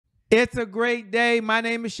It's a great day. My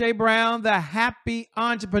name is Shay Brown, the Happy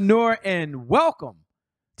Entrepreneur, and welcome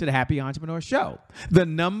to the Happy Entrepreneur Show, the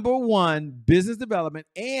 #1 business development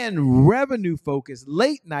and revenue focused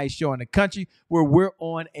late night show in the country where we're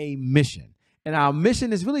on a mission. And our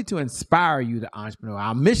mission is really to inspire you, the entrepreneur.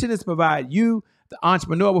 Our mission is to provide you, the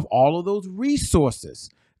entrepreneur, with all of those resources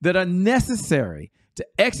that are necessary to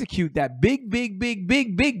execute that big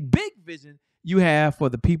vision you have for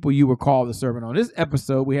the people you were called to serve. And on this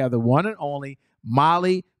episode, we have the one and only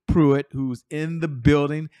Molli Pruitt, who's in the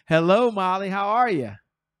building. Hello, Molli. How are you?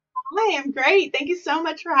 Hi, I'm great. Thank you so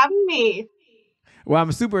much for having me. Well,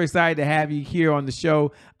 I'm super excited to have you here on the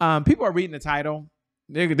show. People are reading the title.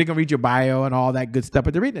 They're going to read your bio and all that good stuff,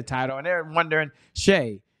 but they're reading the title and they're wondering,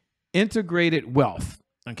 Shay, integrated wealth.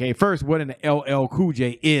 Okay, first, what in the LL Cool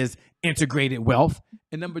J is integrated wealth?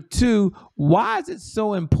 And number two, why is it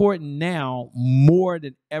so important now more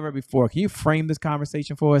than ever before? Can you frame this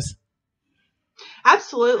conversation for us?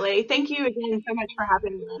 Absolutely. Thank you again so much for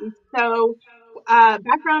having me. So,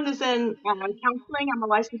 background is in counseling. I'm a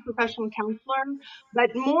licensed professional counselor,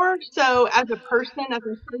 but more so as a person, as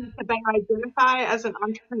I started to better identify as an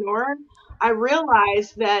entrepreneur, I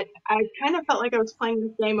realized that I kind of felt like I was playing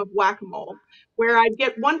this game of whack-a-mole, where I'd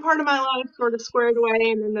get one part of my life sort of squared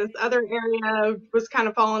away, and then this other area was kind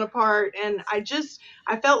of falling apart. And I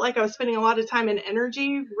felt like I was spending a lot of time and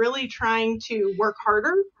energy really trying to work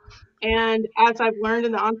harder. And as I've learned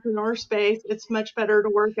in the entrepreneur space, it's much better to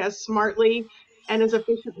work as smartly and as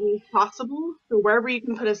efficiently as possible. So wherever you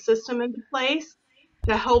can put a system into place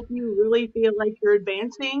to help you really feel like you're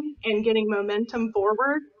advancing and getting momentum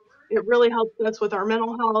forward, it really helps us with our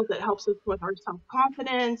mental health. It helps us with our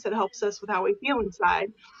self-confidence. It helps us with how we feel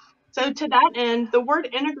inside. So to that end, the word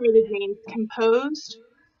integrated means composed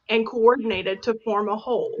and coordinated to form a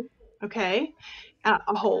whole. Okay,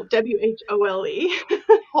 a whole, WHOLE,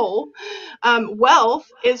 whole.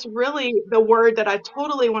 Wealth is really the word that I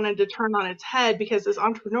totally wanted to turn on its head because as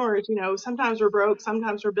entrepreneurs, sometimes we're broke,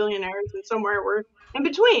 sometimes we're billionaires, and somewhere we're in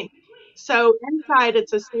between. So inside,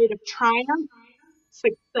 it's a state of triumph,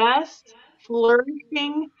 success,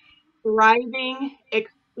 flourishing, thriving,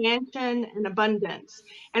 expansion, and abundance.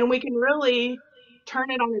 And we can really turn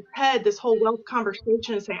it on its head, this whole wealth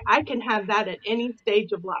conversation, and say, I can have that at any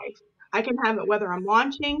stage of life. I can have it whether I'm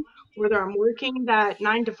launching, whether I'm working that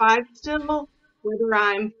 9 to 5 still, whether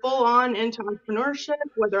I'm full on into entrepreneurship,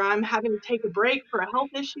 whether I'm having to take a break for a health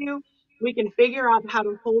issue. We can figure out how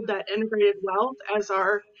to hold that integrated wealth as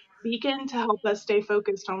our beacon to help us stay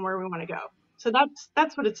focused on where we want to go. So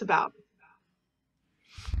that's what it's about.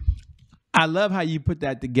 I love how you put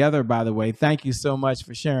that together, by the way. Thank you so much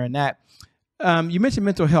for sharing that. You mentioned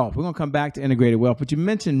mental health. We're going to come back to integrated wealth, but you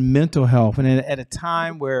mentioned mental health. And at a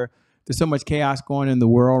time where there's so much chaos going in the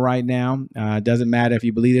world right now, it doesn't matter if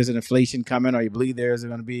you believe there's an inflation coming or you believe there's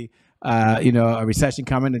going to be a recession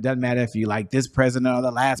coming. It doesn't matter if you like this president or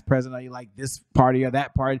the last president or you like this party or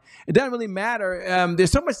that party. It doesn't really matter.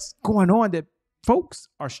 There's so much going on that folks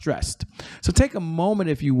are stressed. So take a moment,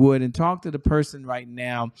 if you would, and talk to the person right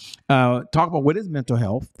now. Talk about what is mental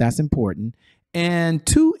health. That's important. And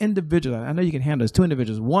two individuals, I know you can handle this, two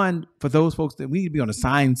individuals. One, for those folks that we need to be on the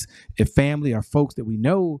signs if family or folks that we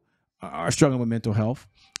know are struggling with mental health.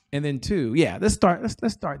 And then two, let's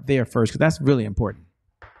start there first, because that's really important.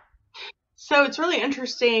 So it's really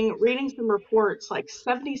interesting reading some reports, like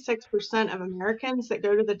 76% of Americans that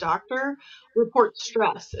go to the doctor report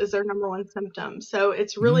stress as their #1 symptom. So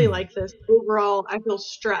it's really Mm. like this overall, I feel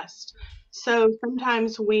stressed. So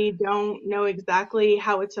sometimes we don't know exactly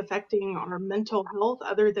how it's affecting our mental health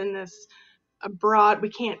other than this broad, we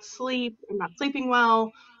can't sleep, I'm not sleeping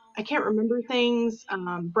well, I can't remember things,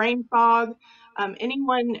 brain fog.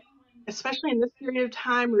 Anyone, especially in this period of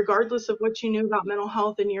time, regardless of what you knew about mental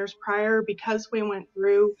health in years prior, because we went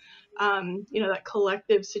through, that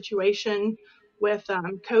collective situation with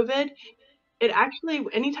COVID, it actually,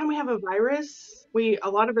 anytime we have a virus, a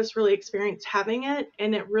lot of us really experience having it,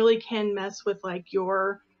 and it really can mess with like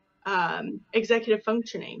your executive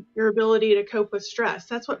functioning, your ability to cope with stress.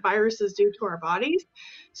 That's what viruses do to our bodies.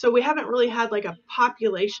 So we haven't really had like a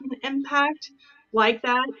population impact like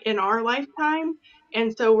that in our lifetime.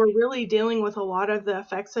 And so we're really dealing with a lot of the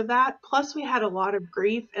effects of that. Plus, we had a lot of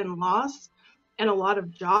grief and loss and a lot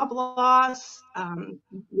of job loss.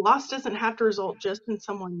 Loss doesn't have to result just in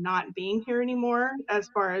someone not being here anymore, as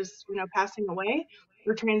far as, passing away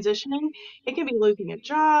or transitioning. It can be losing a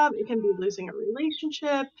job. It can be losing a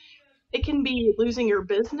relationship. It can be losing your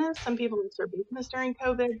business. Some people lose their business during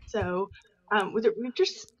COVID. So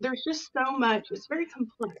there's just so much. It's very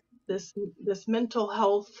complex, this mental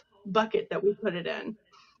health bucket that we put it in.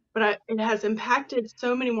 but it has impacted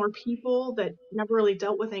so many more people that never really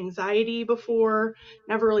dealt with anxiety before,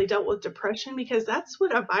 never really dealt with depression, because that's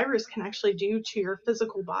what a virus can actually do to your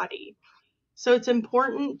physical body. So it's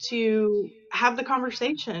important to have the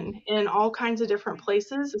conversation in all kinds of different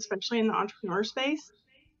places, especially in the entrepreneur space.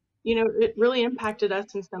 It really impacted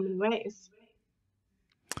us in so many ways.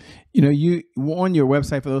 You on your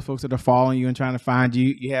website, for those folks that are following you and trying to find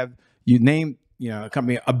you, you name a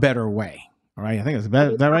company A Better Way. All right, I think it's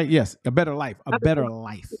better. Is that right? Yes, A Better Life. A Better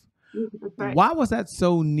Life. That's right. Why was that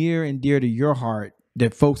so near and dear to your heart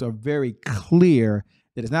that folks are very clear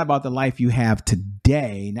that it's not about the life you have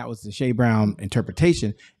today? And that was the Shea Brown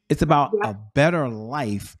interpretation. It's about a better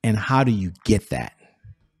life, and how do you get that?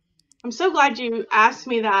 I'm so glad you asked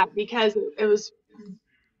me that, because it was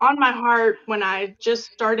on my heart when I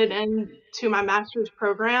just started into my master's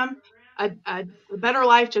program. A better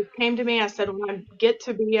life just came to me. I said, when I get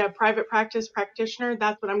to be a private practice practitioner,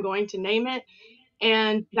 that's what I'm going to name it.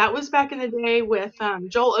 And that was back in the day with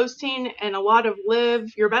Joel Osteen and a lot of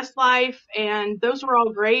Live Your Best Life. And those were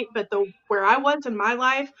all great. But where I was in my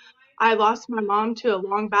life, I lost my mom to a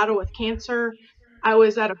long battle with cancer. I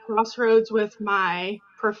was at a crossroads with my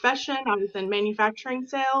profession. I was in manufacturing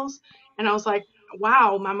sales. And I was like,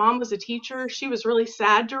 wow, my mom was a teacher. She was really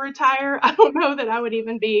sad to retire. I don't know that I would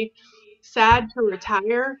even be sad to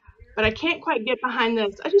retire, but I can't quite get behind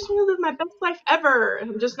this. I just want to live my best life ever.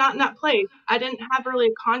 I'm just not in that place. I didn't have really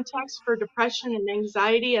a context for depression and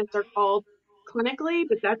anxiety, as they're called clinically,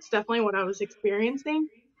 but that's definitely what I was experiencing,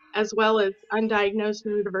 as well as undiagnosed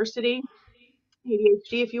neurodiversity,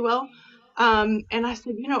 ADHD, if you will. And I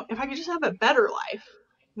said, if I could just have a better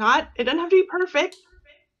life, it doesn't have to be perfect,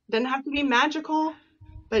 it doesn't have to be magical,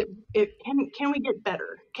 but can we get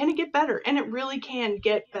better? Can it get better? And it really can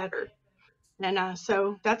get better. And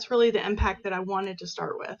so that's really the impact that I wanted to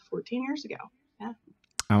start with 14 years ago. Yeah.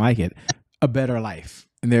 I like it. A better life.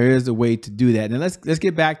 And there is a way to do that. And let's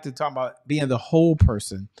get back to talking about being the whole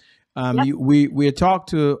person. Yep. We talked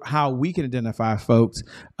to how we can identify folks.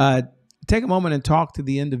 Take a moment and talk to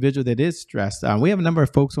the individual that is stressed. We have a number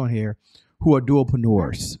of folks on here who are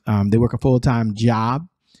dualpreneurs. They work a full-time job.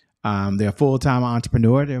 They're a full-time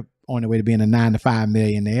entrepreneur. They're on their way to being a 9-to-5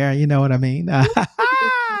 millionaire. You know what I mean?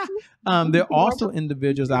 There are also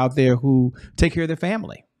individuals out there who take care of their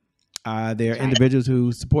family. There are individuals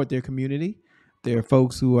who support their community. There are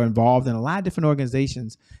folks who are involved in a lot of different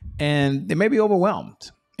organizations, and they may be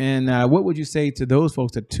overwhelmed. And what would you say to those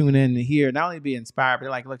folks that tune in to hear, not only be inspired, but they're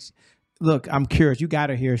like, look, I'm curious. You got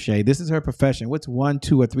her here, Shay. This is her profession. What's 1,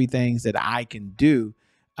 2, or 3 things that I can do?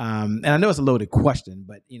 And I know it's a loaded question,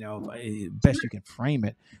 but best you can frame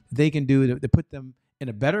it. They can do to put them in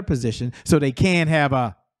a better position so they can have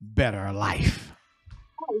a better life.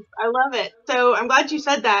 I love it. So I'm glad you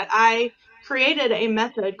said that. I created a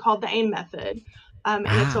method called the AIM method, and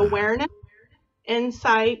it's awareness,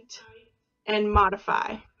 insight, and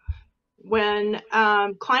modify. When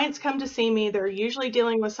clients come to see me, they're usually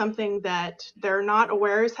dealing with something that they're not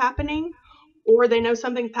aware is happening, or they know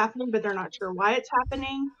something's happening, but they're not sure why it's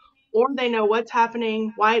happening, or they know what's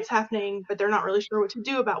happening, why it's happening, but they're not really sure what to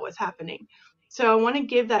do about what's happening. So I want to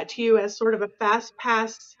give that to you as sort of a fast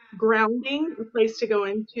pass grounding, a place to go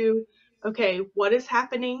into, okay, what is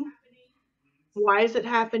happening? Why is it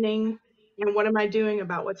happening? And what am I doing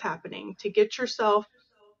about what's happening to get yourself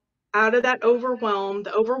out of that overwhelm?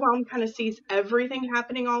 The overwhelm kind of sees everything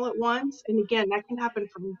happening all at once. And again, that can happen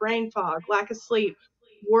from brain fog, lack of sleep,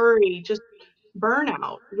 worry, just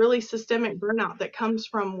burnout, really systemic burnout that comes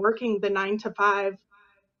from working the 9 to 5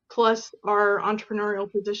 plus our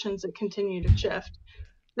entrepreneurial positions that continue to shift.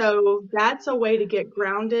 So that's a way to get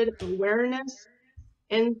grounded: awareness,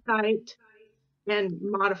 insight, and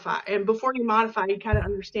modify. And before you modify, you kind of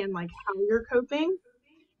understand like how you're coping.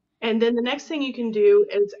 And then the next thing you can do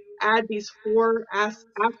is add these 4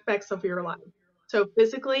 aspects of your life. So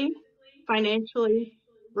physically, financially,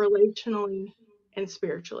 relationally, and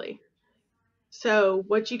spiritually. So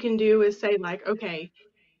what you can do is say like, okay,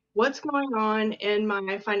 what's going on in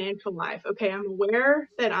my financial life? Okay, I'm aware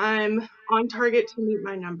that I'm on target to meet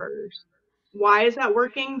my numbers. Why is that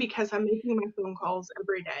working? Because I'm making my phone calls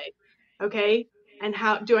every day. Okay, and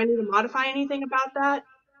how do I need to modify anything about that?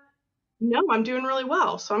 No, I'm doing really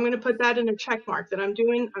well. So I'm going to put that in a check mark that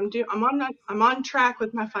I'm on track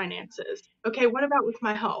with my finances. Okay, what about with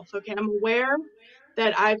my health? Okay, I'm aware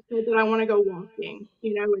that I've said that I want to go walking,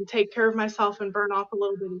 and take care of myself and burn off a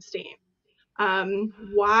little bit of steam.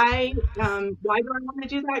 Why do I want to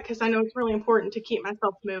do that? Because I know it's really important to keep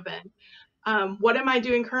myself moving. What am I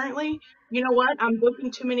doing currently? You know what? I'm booking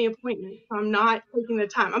too many appointments. So I'm not taking the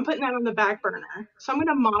time. I'm putting that on the back burner. So I'm going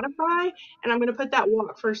to modify and I'm going to put that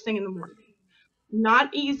walk first thing in the morning. Not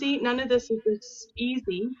easy. None of this is just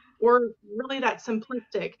easy or really that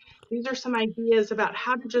simplistic. These are some ideas about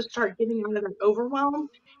how to just start getting out of that overwhelm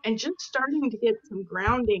and just starting to get some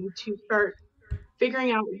grounding to start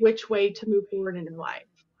figuring out which way to move forward in your life.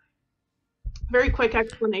 Very quick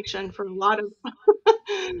explanation for a lot of a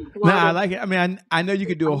No, lot I of like it. I mean, I know you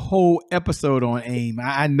could do a whole episode on AIM.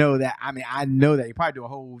 I know that. I mean, I know that you probably do a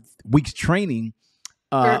whole week's training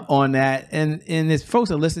sure. on that. And as folks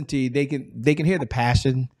that listen to you, they can hear the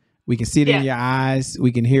passion. We can see it in Yes, your eyes.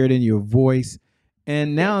 We can hear it in your voice.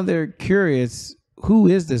 And yes, now they're curious. Who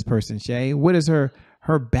is this person, Shay? What is her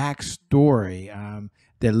backstory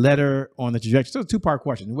that led her on the trajectory? So, a two-part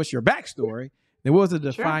question. What's your backstory? There was a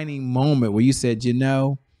sure. defining moment where you said,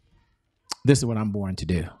 this is what I'm born to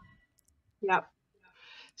do. Yep.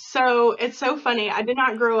 So it's so funny. I did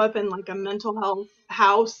not grow up in like a mental health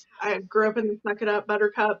house. I grew up in the suck it up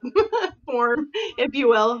buttercup form, if you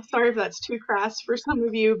will. Sorry if that's too crass for some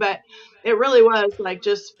of you, but it really was like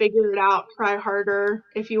just figure it out, try harder,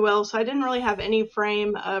 if you will. So I didn't really have any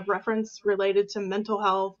frame of reference related to mental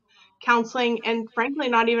health, counseling, and frankly,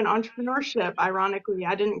 not even entrepreneurship. Ironically,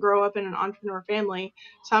 I didn't grow up in an entrepreneur family.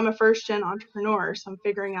 So I'm a first gen entrepreneur. So I'm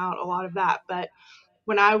figuring out a lot of that. But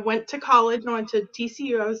when I went to college, I went to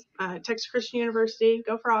TCU, I was Texas Christian University,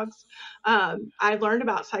 go Frogs. I learned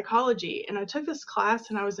about psychology, and I took this class,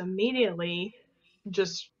 and I was immediately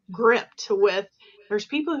just gripped with. There's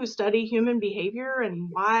people who study human behavior and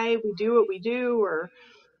why we do what we do, or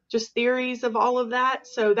just theories of all of that.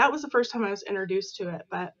 So that was the first time I was introduced to it.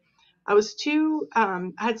 But I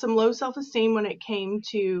had some low self esteem when it came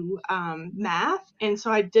to math. And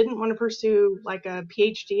so I didn't want to pursue like a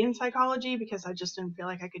PhD in psychology because I just didn't feel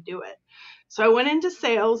like I could do it. So I went into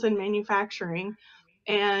sales and manufacturing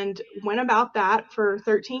and went about that for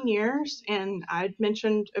 13 years. And I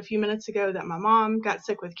mentioned a few minutes ago that my mom got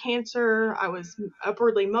sick with cancer. I was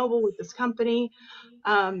upwardly mobile with this company.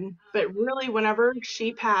 But really, whenever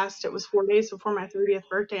she passed, it was 4 days before my 30th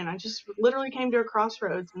birthday. And I just literally came to a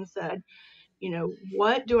crossroads and said,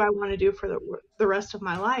 what do I want to do for the rest of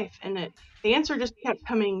my life? And the answer just kept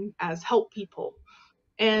coming as help people.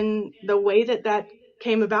 And the way that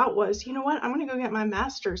came about was, you know what, I'm going to go get my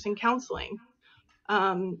master's in counseling.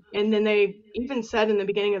 And then they even said in the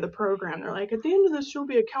beginning of the program, they're like, at the end of this, you'll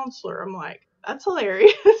be a counselor. I'm like, that's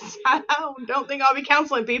hilarious. I don't think I'll be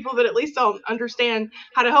counseling people, but at least I'll understand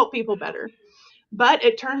how to help people better. But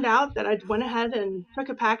it turned out that I went ahead and took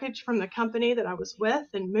a package from the company that I was with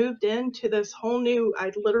and moved into this whole new,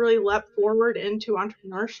 I literally leapt forward into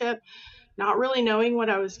entrepreneurship, not really knowing what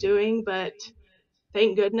I was doing, but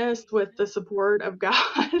thank goodness with the support of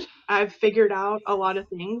God, I've figured out a lot of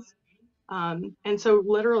things. And so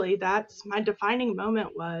literally that's my defining moment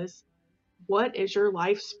was, what is your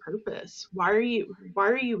life's purpose? Why are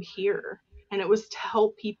you here? And it was to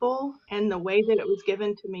help people. And the way that it was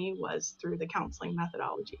given to me was through the counseling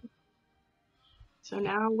methodology. So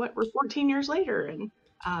now we're 14 years later and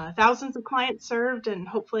thousands of clients served and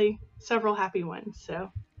hopefully several happy ones. So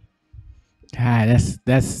God,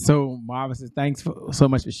 that's so marvelous. Thanks so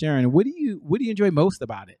much for sharing. What do you enjoy most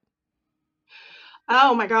about it?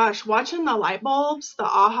 oh my gosh, watching the light bulbs, the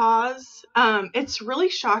ahas, it's really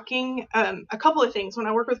shocking. A couple of things. When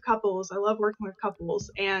I work with couples, I love working with couples.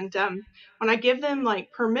 And when I give them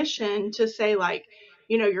like permission to say, like,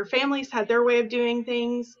 your family's had their way of doing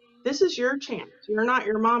things, this is your chance. You're not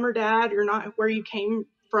your mom or dad. You're not where you came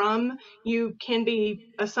from. You can be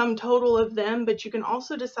a sum total of them, but you can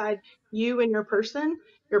also decide you and your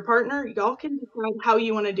partner, y'all can decide how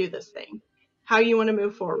you want to do this thing, how you want to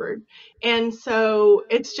move forward. And so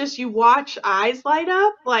it's just you watch eyes light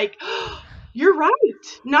up like, oh, you're right.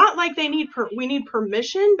 Not like we need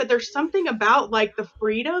permission, but there's something about like the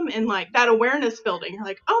freedom and like that awareness building. You're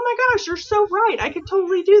like, oh my gosh, you're so right. I could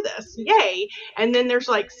totally do this. Yay. And then there's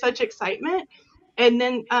like such excitement. And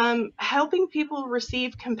then helping people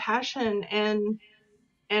receive compassion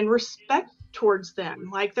and respect towards them.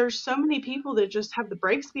 Like there's so many people that just have the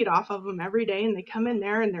brakes beat off of them every day and they come in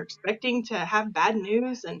there and they're expecting to have bad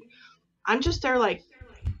news, and I'm just there like,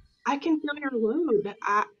 I can feel your load.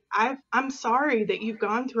 I'm sorry that you've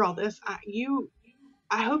gone through all this.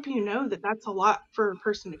 I hope you know that that's a lot for a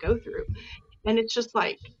person to go through. And it's just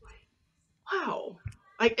like, wow.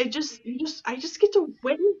 Like I just get to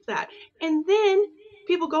witness that. And then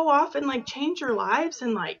people go off and like change their lives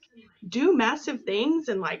and like do massive things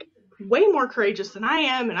and like way more courageous than I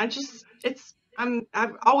am. And it's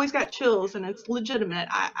I've always got chills, and it's legitimate.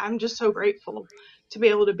 I'm just so grateful to be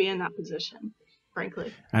able to be in that position,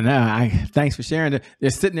 frankly. I know. Thanks for sharing. They're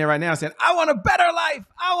sitting there right now saying, I want a better life.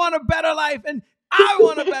 I want a better life. And I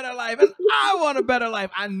want a better life. And I want a better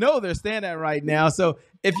life. I know they're saying that right now. So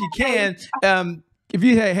if you can, if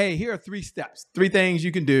you say, hey, here are 3 steps, 3 things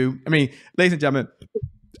you can do. I mean, ladies and gentlemen,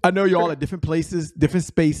 I know you're all at different places, different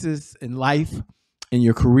spaces in life, in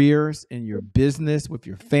your careers, in your business, with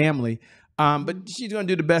your family. But she's going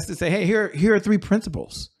to do the best to say, hey, here are 3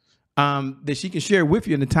 principles that she can share with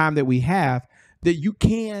you in the time that we have, that you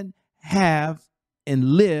can have and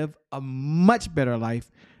live a much better life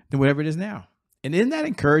than whatever it is now. And isn't that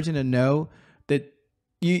encouraging to know that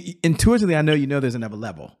you intuitively, I know you know there's another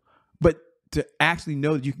level, but to actually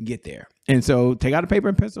know that you can get there. And so take out a paper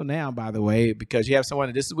and pencil now, by the way, because you have someone,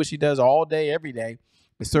 and this is what she does all day, every day,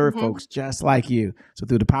 to serve folks just like you. So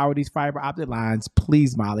through the power of these fiber optic lines,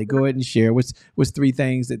 please, Molly, go ahead and share what's 3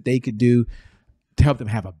 things that they could do to help them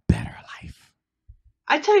have a better life.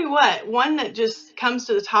 I tell you what, one that just comes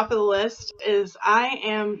to the top of the list is I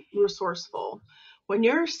am resourceful. When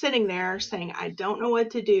you're sitting there saying, I don't know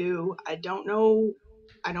what to do, I don't know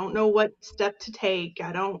what step to take,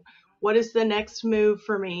 what is the next move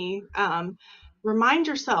for me? Remind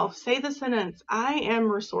yourself, say the sentence, I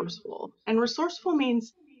am resourceful. And resourceful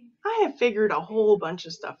means I have figured a whole bunch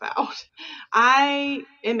of stuff out.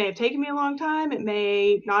 It may have taken me a long time. It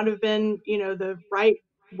may not have been, the right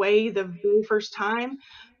way the very first time.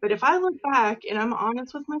 But if I look back and I'm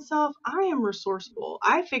honest with myself, I am resourceful.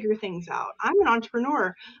 I figure things out. I'm an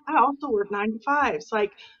entrepreneur. I also work 9 to 5. So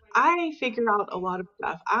like I figure out a lot of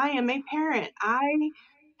stuff. I am a parent. I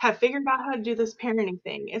have figured out how to do this parenting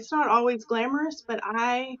thing. It's not always glamorous, but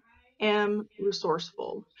I am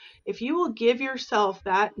resourceful. If you will give yourself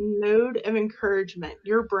that node of encouragement,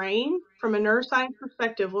 your brain, from a neuroscience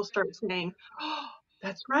perspective, will start saying, oh,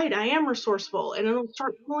 that's right, I am resourceful. And it'll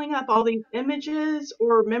start pulling up all these images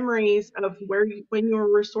or memories of when you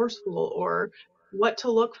were resourceful, or what to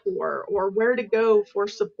look for, or where to go for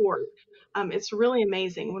support. It's really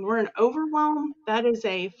amazing. When we're in overwhelm, that is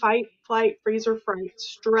a fight, flight, freeze, or fright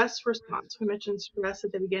stress response. We mentioned stress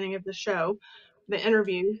at the beginning of the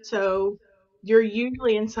interview. So you're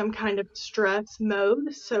usually in some kind of stress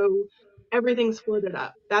mode. So everything's floated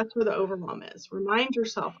up. That's where the overwhelm is. Remind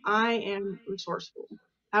yourself, I am resourceful.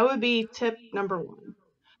 That would be tip number 1.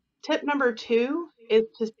 Tip number 2 is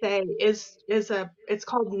to say, it's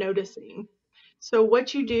called noticing. So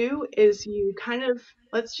what you do is you kind of,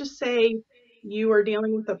 let's just say you are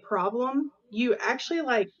dealing with a problem. You actually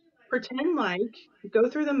pretend like, go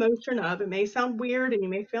through the motion of, it may sound weird and you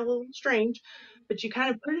may feel a little strange, but you kind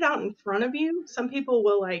of put it out in front of you. Some people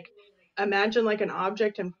will imagine an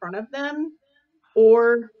object in front of them,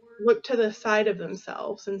 or look to the side of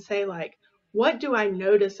themselves and say what do I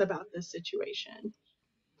notice about this situation?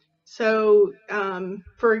 So,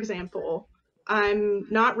 for example, I'm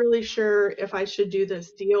not really sure if I should do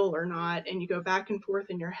this deal or not, and you go back and forth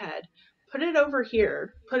in your head. Put it over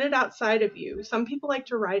here. Put it outside of you. Some people like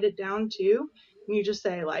to write it down too. And you just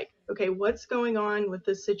say okay, what's going on with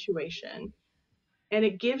this situation? And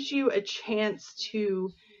it gives you a chance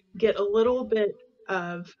to get a little bit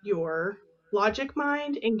of your logic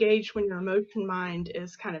mind engaged when your emotion mind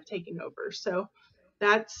is kind of taking over. So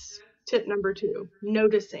that's tip number 2,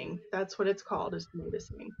 noticing. That's what it's called, is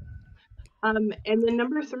noticing. And then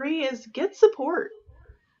number 3 is get support.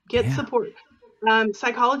 Get support.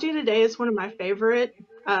 Psychology Today is one of my favorite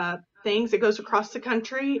things. It goes across the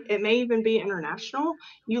country. It may even be international.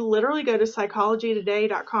 You literally go to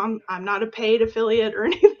psychologytoday.com. I'm not a paid affiliate or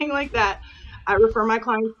anything like that. I refer my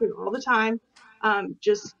clients to it all the time.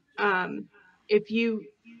 If you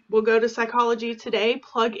will go to Psychology Today,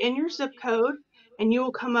 plug in your zip code, and you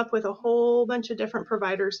will come up with a whole bunch of different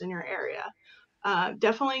providers in your area.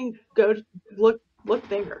 Definitely go look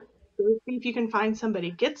there. Go see if you can find somebody.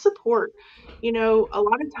 Get support. A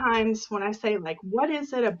lot of times when I say what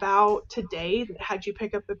is it about today that had you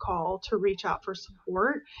pick up the call to reach out for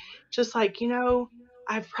support? Just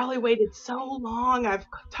I've probably waited so long. I've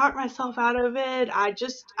talked myself out of it. I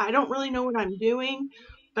don't really know what I'm doing,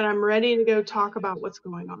 but I'm ready to go talk about what's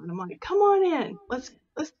going on. I'm like, come on in. Let's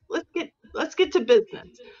get to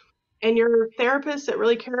business. And your therapists that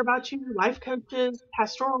really care about you, life coaches,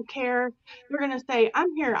 pastoral care, they're going to say,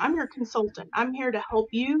 I'm here. I'm your consultant. I'm here to help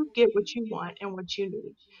you get what you want and what you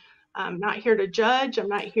need. I'm not here to judge. I'm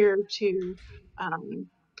not here to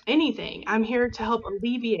anything. I'm here to help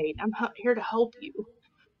alleviate. I'm here to help you.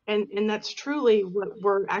 And that's truly what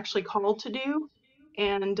we're actually called to do.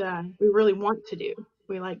 And we really want to do.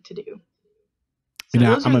 We like to do. So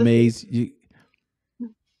those I'm are the amazed.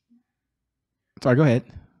 Sorry, go ahead.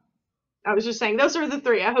 I was just saying those are the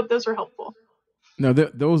three. I hope those are helpful. No,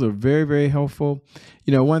 those are very, very helpful.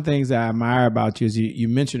 One of the things I admire about you is you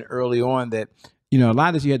mentioned early on that, a lot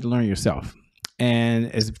of this you had to learn yourself.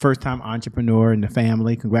 And as a first time entrepreneur in the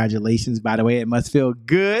family, congratulations, by the way. It must feel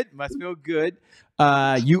good. Must feel good.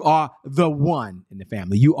 You are the one in the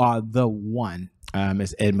family. You are the one.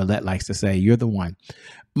 As Ed Millett likes to say, you're the one.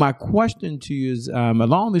 My question to you is,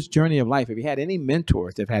 along this journey of life, have you had any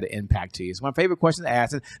mentors that have had an impact to you? It's my favorite question to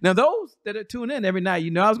ask. And now, those that are tuning in every night,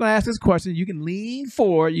 I was going to ask this question. You can lean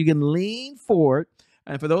forward. You can lean forward.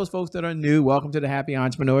 And for those folks that are new, welcome to the Happy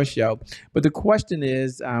Entrepreneur Show. But the question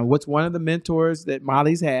is, what's one of the mentors that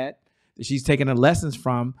Molly's had that she's taken the lessons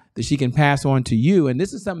from that she can pass on to you? And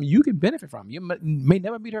this is something you can benefit from. You may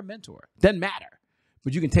never meet her mentor. Doesn't matter.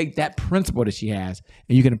 But you can take that principle that she has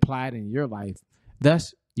and you can apply it in your life.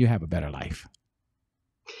 Thus, you have a better life.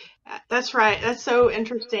 That's right. That's so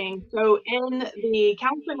interesting. So in the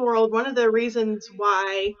counseling world, one of the reasons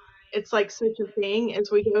why it's like such a thing is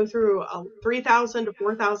we go through 3,000 to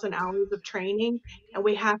 4,000 hours of training, and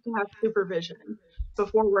we have to have supervision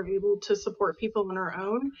before we're able to support people on our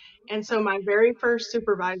own. And so my very first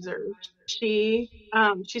supervisor, she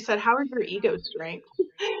said, "How is your ego strength?"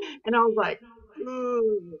 And I was like,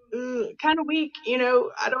 kind of weak,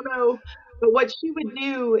 I don't know. But what she would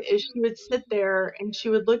do is she would sit there and she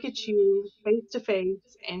would look at you face to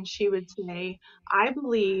face and she would say, "I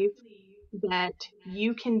believe that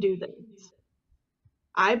you can do this.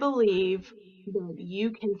 I believe that you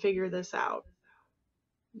can figure this out.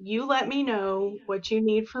 You let me know what you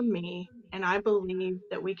need from me, and I believe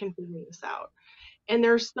that we can figure this out." And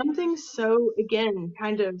there's something so, again,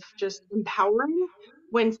 kind of just empowering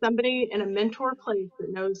when somebody in a mentor place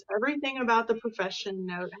that knows everything about the profession,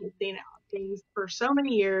 has seen things for so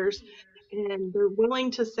many years, and they're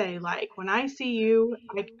willing to say, like, "When I see you,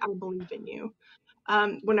 I believe in you."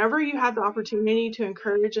 Whenever you have the opportunity to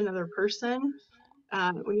encourage another person,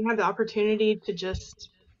 when you have the opportunity to just,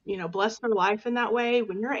 bless their life in that way,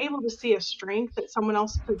 when you're able to see a strength that someone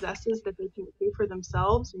else possesses that they can see for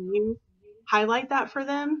themselves and you highlight that for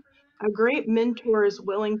them, a great mentor is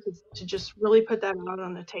willing to just really put that out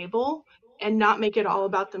on the table and not make it all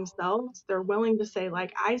about themselves. They're willing to say,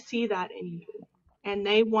 like, "I see that in you." And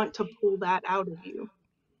they want to pull that out of you,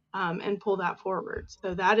 and pull that forward.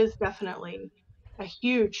 So that is definitely a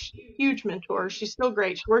huge, huge mentor. She's still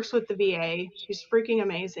great. She works with the VA. She's freaking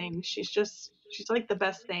amazing. She's like the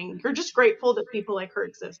best thing. You're just grateful that people like her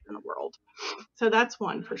exist in the world. So that's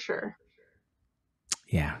one for sure.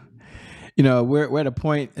 Yeah. We're at a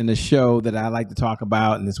point in the show that I like to talk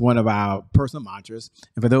about, and it's one of our personal mantras.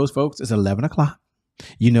 And for those folks, it's 11 o'clock.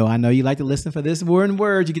 I know you like to listen for this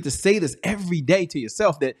word. You get to say this every day to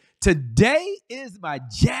yourself that today is my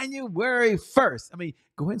January 1st. I mean,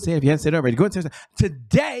 go ahead and say it if you haven't said it already. Go ahead and say it.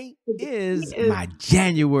 Today is my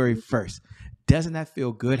January 1st. Doesn't that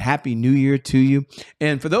feel good? Happy New Year to you.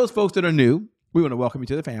 And for those folks that are new, we want to welcome you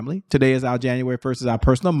to the family. Today is our January 1st is our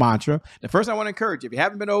personal mantra. The first, I want to encourage you, if you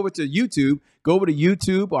haven't been over to YouTube, go over to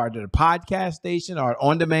YouTube or to the podcast station or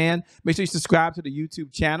on demand. Make sure you subscribe to the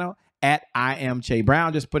YouTube channel at I Am Che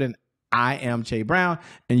Brown. Just put in I Am Che Brown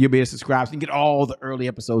and you'll be able to subscribe so you can get all the early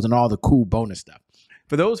episodes and all the cool bonus stuff.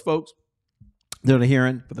 For those folks that are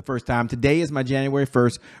hearing for the first time, today is my January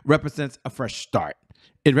 1st, represents a fresh start.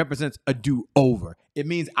 It represents a do-over. It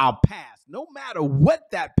means our past, no matter what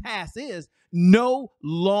that past is, no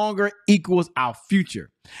longer equals our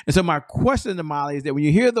future. And so my question to Molly is that when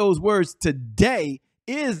you hear those words, today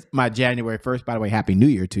is my January 1st, by the way, Happy New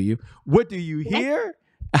Year to you. What do you hear?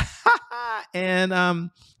 And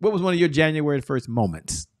what was one of your January 1st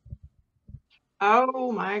moments?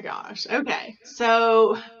 Oh my gosh. Okay.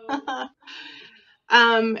 So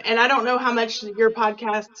and I don't know how much your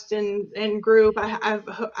podcast and group.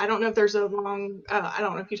 I don't know if there's a long. I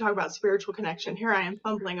don't know if you talk about spiritual connection. Here I am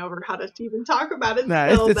fumbling over how to even talk about it.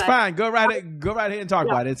 No, Still, it's fine. Go right ahead and talk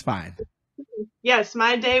about it. It's fine. Yes,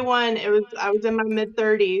 my day one. I was in my mid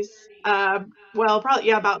 30s. Well,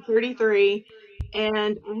 probably about 33,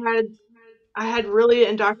 and I had really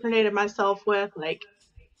indoctrinated myself with, like,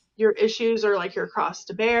 your issues are like your cross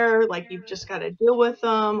to bear, like you've just got to deal with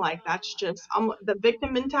them, like that's just the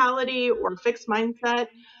victim mentality or fixed mindset.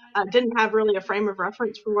 Didn't have really a frame of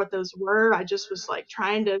reference for what those were. I just was like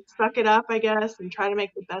trying to suck it up, I guess, and try to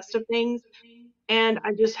make the best of things. And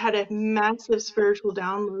I just had a massive spiritual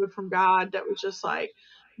download from God that was just like,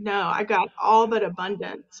 "No, I got all but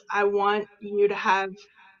abundance. I want you to have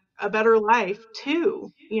a better life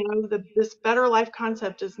too. This better life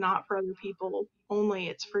concept is not for other people only,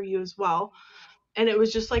 it's for you as well." And it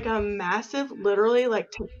was just like a massive, literally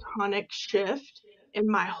like tectonic shift in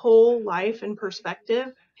my whole life in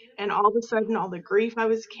perspective. And all of a sudden, all the grief I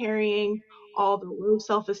was carrying, all the low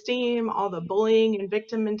self-esteem, all the bullying and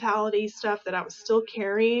victim mentality stuff that I was still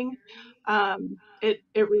carrying, it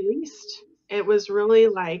released. It was really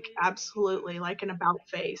like absolutely like an about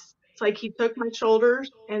face. It's like he took my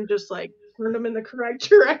shoulders and just like turned them in the correct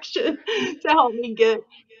direction to help me get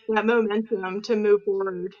that momentum to move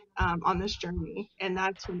forward on this journey. And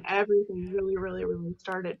that's when everything really, really, really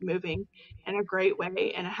started moving in a great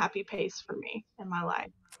way and a happy pace for me in my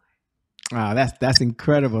life. Wow, that's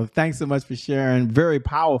incredible. Thanks so much for sharing. Very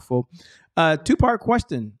powerful. Two-part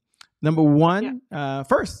question. Number one,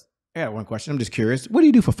 first, I got one question. I'm just curious. What do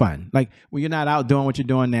you do for fun? Like when you're not out doing what you're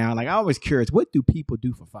doing now, like I'm always curious, what do people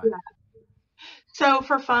do for fun? Yeah. So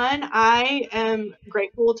for fun, I am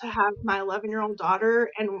grateful to have my 11-year-old daughter,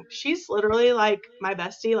 and she's literally like my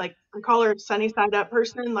bestie. Like I call her sunny side up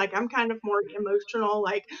person. Like I'm kind of more emotional,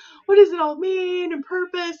 like what does it all mean and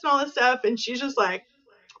purpose and all this stuff. And she's just like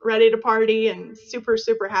ready to party and super,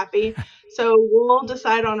 super happy. So we'll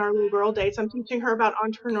decide on our little girl dates. I'm teaching her about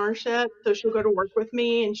entrepreneurship. So she'll go to work with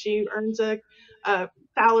me and she earns a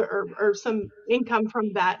salary or some income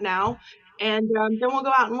from that now. And then we'll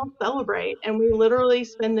go out and we'll celebrate. And we literally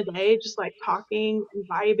spend the day just like talking and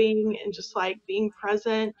vibing and just like being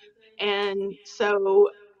present. And so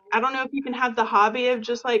I don't know if you can have the hobby of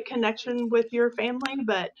just like connection with your family,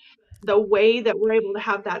 but the way that we're able to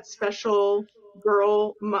have that special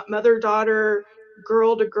girl, mother, daughter,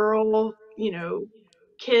 girl to girl,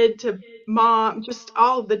 kid to mom, just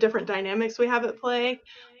all of the different dynamics we have at play.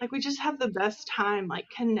 Like we just have the best time like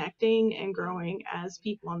connecting and growing as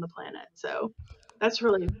people on the planet. So that's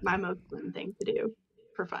really my most fun thing to do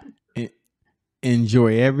for fun.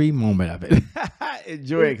 Enjoy every moment of it.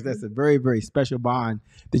 Enjoy it because that's a very, very special bond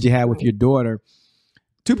that you have with your daughter.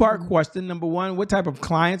 Two-part question. Number one, what type of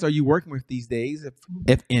clients are you working with these days,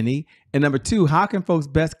 if any? And number two, how can folks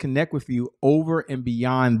best connect with you over and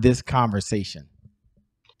beyond this conversation?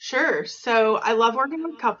 Sure. So I love working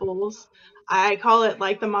with couples. I call it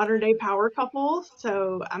like the modern day power couple.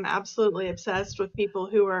 So I'm absolutely obsessed with people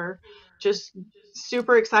who are just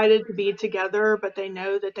super excited to be together, but they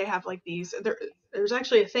know that they have like there's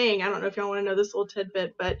actually a thing. I don't know if y'all want to know this little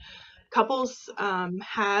tidbit, but couples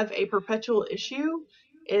have a perpetual issue.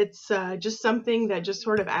 It's just something that just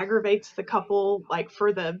sort of aggravates the couple, like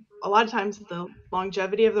a lot of times the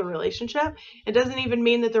longevity of the relationship. It doesn't even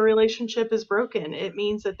mean that the relationship is broken. It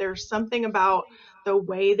means that there's something about the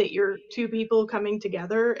way that you're two people coming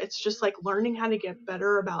together. It's just like learning how to get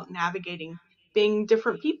better about navigating being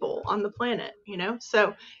different people on the planet,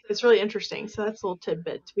 So it's really interesting. So that's a little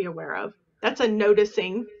tidbit to be aware of. That's a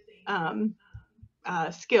noticing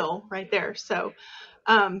skill right there. So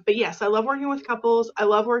but yes, I love working with couples. I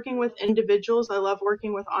love working with individuals. I love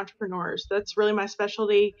working with entrepreneurs. That's really my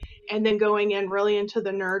specialty. And then going in really into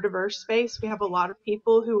the neurodiverse space, we have a lot of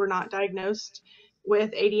people who are not diagnosed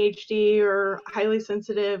with ADHD or highly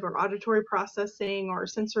sensitive or auditory processing or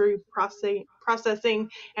sensory processing.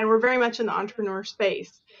 And we're very much in the entrepreneur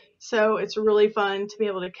space. So it's really fun to be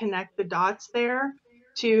able to connect the dots there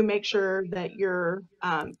to make sure that you're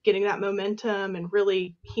getting that momentum and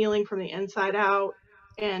really healing from the inside out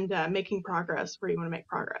and making progress where you want to make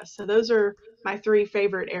progress. So those are my three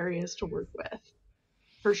favorite areas to work with,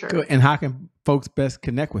 for sure. Good. And how can folks best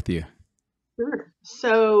connect with you? Sure.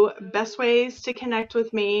 So best ways to connect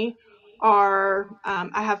with me are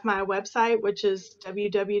I have my website, which is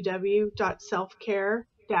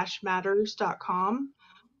www.selfcare-matters.com.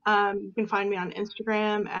 You can find me on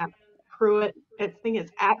Instagram at Pruitt. I think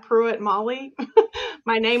it's at Pruitt Molli.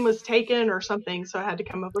 My name was taken or something, so I had to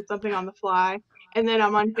come up with something on the fly. And then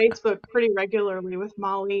I'm on Facebook pretty regularly with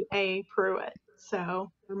Molli A. Pruitt.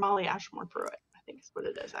 So, or Molly Ashmore Pruitt, I think is what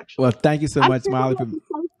it is actually. Well, thank you so much, Molly.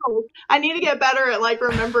 I need to get better at like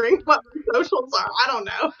remembering what my socials are. I don't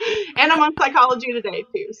know. And I'm on Psychology Today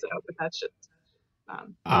too. So, but that's just,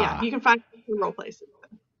 yeah, you can find me in role places.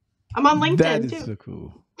 I'm on LinkedIn that is too. So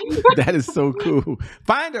cool. That is so cool.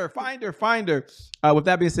 Find her. With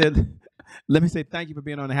that being said, let me say thank you for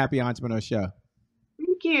being on the Happy Entrepreneur Show.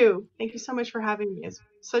 Thank you. Thank you so much for having me. It's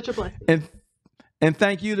such a blessing. And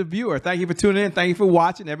thank you, the viewer. Thank you for tuning in. Thank you for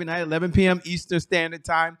watching every night at 11 p.m. Eastern Standard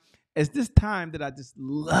Time. It's this time that I just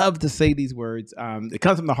love to say these words. It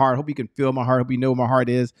comes from the heart. I hope you can feel my heart. I hope you know what my heart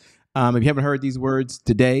is. If you haven't heard these words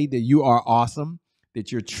today, that you are awesome,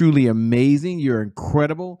 that you're truly amazing, you're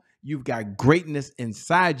incredible. You've got greatness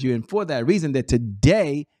inside you. And for that reason, that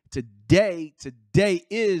today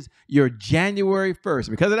is your January 1st.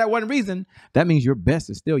 Because of that one reason, that means your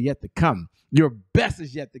best is still yet to come. Your best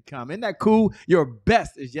is yet to come. Isn't that cool? Your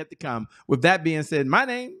best is yet to come. With that being said, my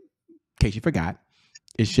name, in case you forgot,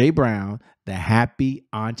 It's Shay Brown, the happy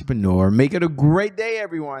entrepreneur. Make it a great day,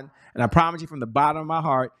 everyone. And I promise you from the bottom of my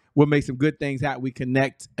heart, we'll make some good things happen. We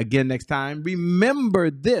connect again next time. Remember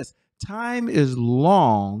this, time is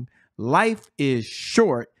long, life is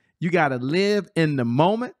short. You got to live in the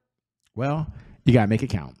moment. Well, you got to make it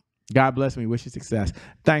count. God bless me. Wish you success.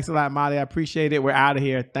 Thanks a lot, Molly. I appreciate it. We're out of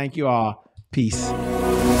here. Thank you all. Peace.